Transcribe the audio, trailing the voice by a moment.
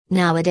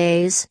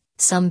Nowadays,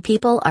 some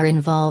people are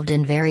involved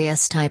in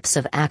various types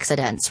of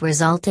accidents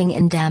resulting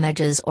in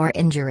damages or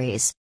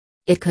injuries.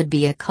 It could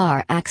be a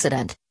car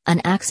accident,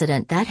 an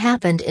accident that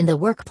happened in the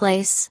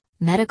workplace,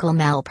 medical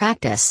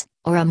malpractice,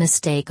 or a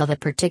mistake of a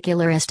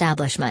particular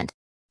establishment.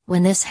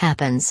 When this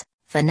happens,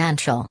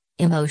 financial,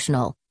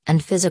 emotional,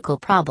 and physical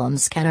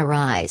problems can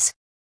arise.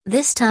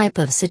 This type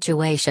of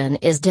situation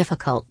is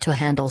difficult to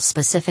handle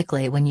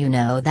specifically when you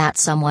know that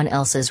someone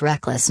else's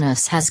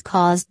recklessness has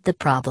caused the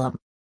problem.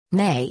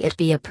 May it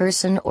be a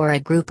person or a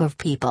group of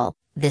people,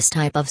 this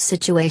type of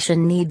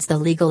situation needs the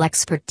legal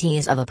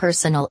expertise of a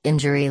personal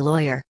injury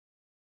lawyer.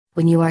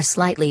 When you are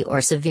slightly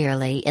or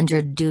severely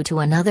injured due to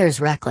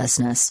another's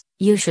recklessness,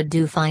 you should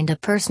find a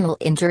personal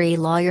injury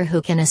lawyer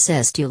who can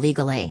assist you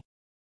legally.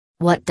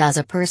 What does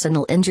a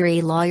personal injury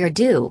lawyer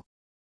do?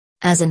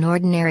 As an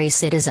ordinary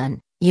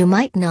citizen, you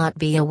might not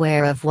be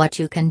aware of what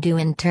you can do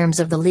in terms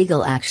of the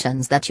legal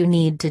actions that you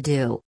need to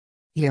do.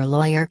 Your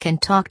lawyer can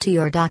talk to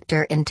your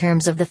doctor in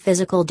terms of the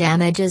physical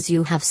damages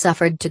you have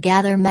suffered to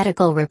gather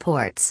medical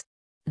reports.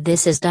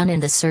 This is done in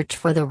the search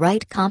for the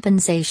right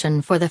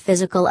compensation for the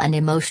physical and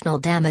emotional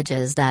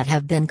damages that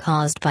have been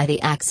caused by the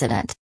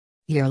accident.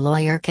 Your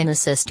lawyer can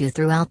assist you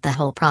throughout the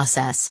whole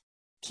process.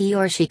 He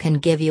or she can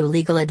give you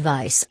legal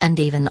advice and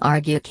even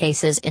argue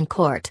cases in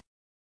court.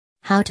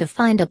 How to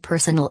find a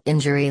personal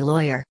injury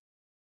lawyer.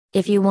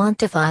 If you want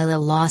to file a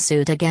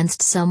lawsuit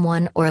against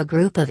someone or a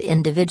group of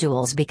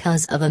individuals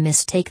because of a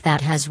mistake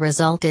that has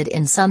resulted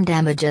in some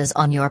damages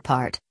on your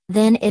part,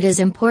 then it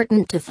is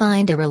important to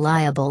find a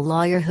reliable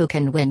lawyer who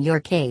can win your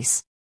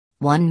case.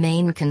 One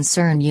main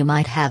concern you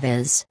might have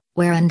is,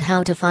 where and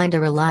how to find a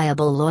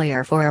reliable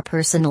lawyer for a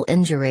personal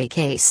injury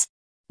case.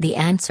 The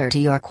answer to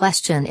your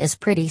question is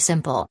pretty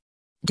simple.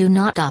 Do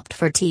not opt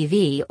for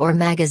TV or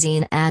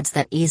magazine ads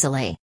that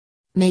easily.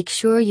 Make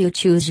sure you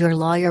choose your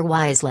lawyer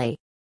wisely.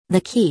 The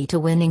key to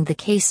winning the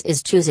case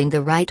is choosing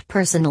the right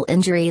personal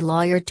injury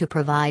lawyer to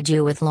provide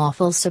you with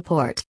lawful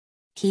support.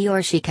 He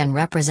or she can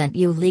represent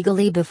you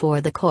legally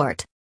before the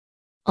court.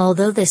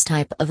 Although this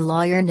type of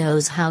lawyer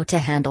knows how to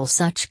handle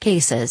such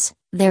cases,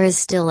 there is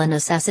still a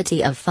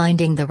necessity of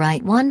finding the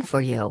right one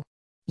for you.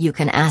 You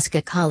can ask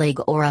a colleague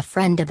or a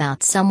friend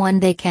about someone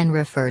they can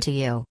refer to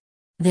you.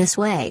 This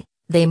way,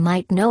 they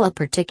might know a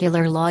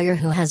particular lawyer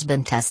who has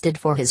been tested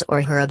for his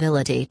or her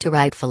ability to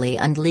rightfully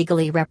and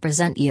legally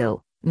represent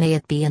you, may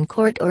it be in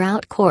court or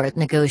out-court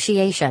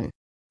negotiation.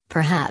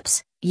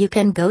 Perhaps, you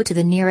can go to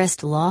the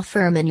nearest law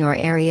firm in your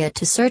area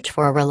to search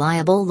for a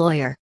reliable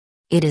lawyer.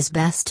 It is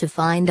best to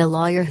find a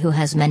lawyer who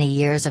has many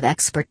years of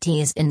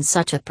expertise in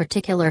such a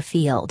particular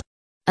field.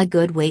 A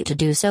good way to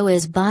do so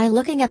is by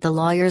looking at the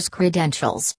lawyer's credentials.